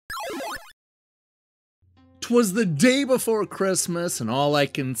'Twas the day before Christmas, and all I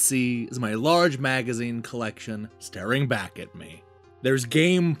can see is my large magazine collection staring back at me. There's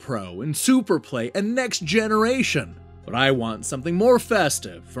Game Pro and Super Play and Next Generation, but I want something more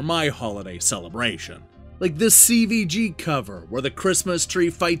festive for my holiday celebration. Like this CVG cover where the Christmas tree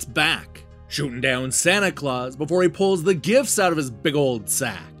fights back, shooting down Santa Claus before he pulls the gifts out of his big old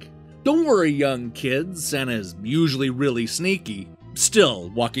sack. Don't worry, young kids, Santa is usually really sneaky. Still,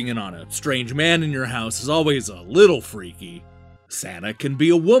 walking in on a strange man in your house is always a little freaky. Santa can be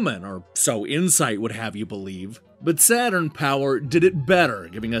a woman, or so Incite would have you believe, but Saturn Power did it better,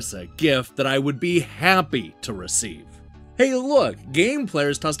 giving us a gift that I would be happy to receive. Hey look, Game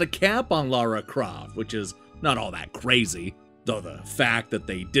Players tossed a cap on Lara Croft, which is not all that crazy, though the fact that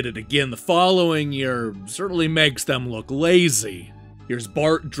they did it again the following year certainly makes them look lazy. Here's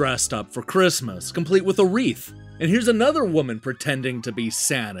Bart dressed up for Christmas, complete with a wreath. And here's another woman pretending to be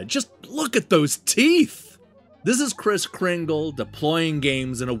Santa. Just look at those teeth! This is Kris Kringle deploying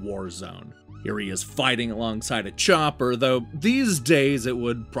games in a war zone. Here he is fighting alongside a chopper, though these days it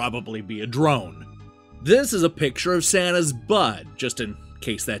would probably be a drone. This is a picture of Santa's bud, just in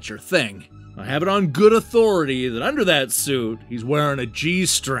case that's your thing. I have it on good authority that under that suit, he's wearing a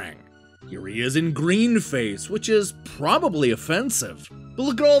G-string. Here he is in green face, which is probably offensive. But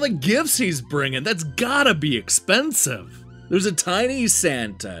look at all the gifts he's bringing, that's gotta be expensive. There's a tiny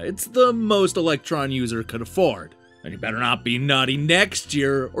Santa, it's the most Electron User could afford. And you better not be naughty next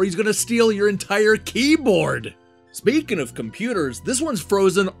year, or he's gonna steal your entire keyboard. Speaking of computers, this one's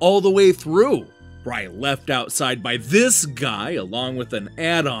frozen all the way through. Probably left outside by this guy, along with an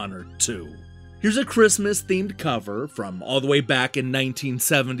add-on or two. Here's a Christmas-themed cover from all the way back in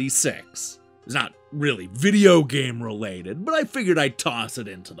 1976. It's not really video game related, but I figured I'd toss it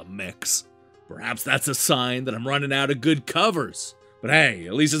into the mix. Perhaps that's a sign that I'm running out of good covers. But hey,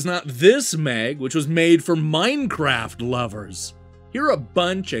 at least it's not this mag, which was made for Minecraft lovers. Here are a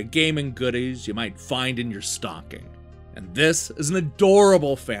bunch of gaming goodies you might find in your stocking. And this is an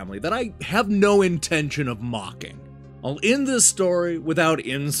adorable family that I have no intention of mocking. I'll end this story without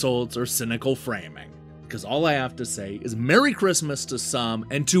insults or cynical framing, because all I have to say is Merry Christmas to some,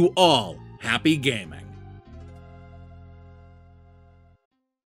 and to all, happy gaming.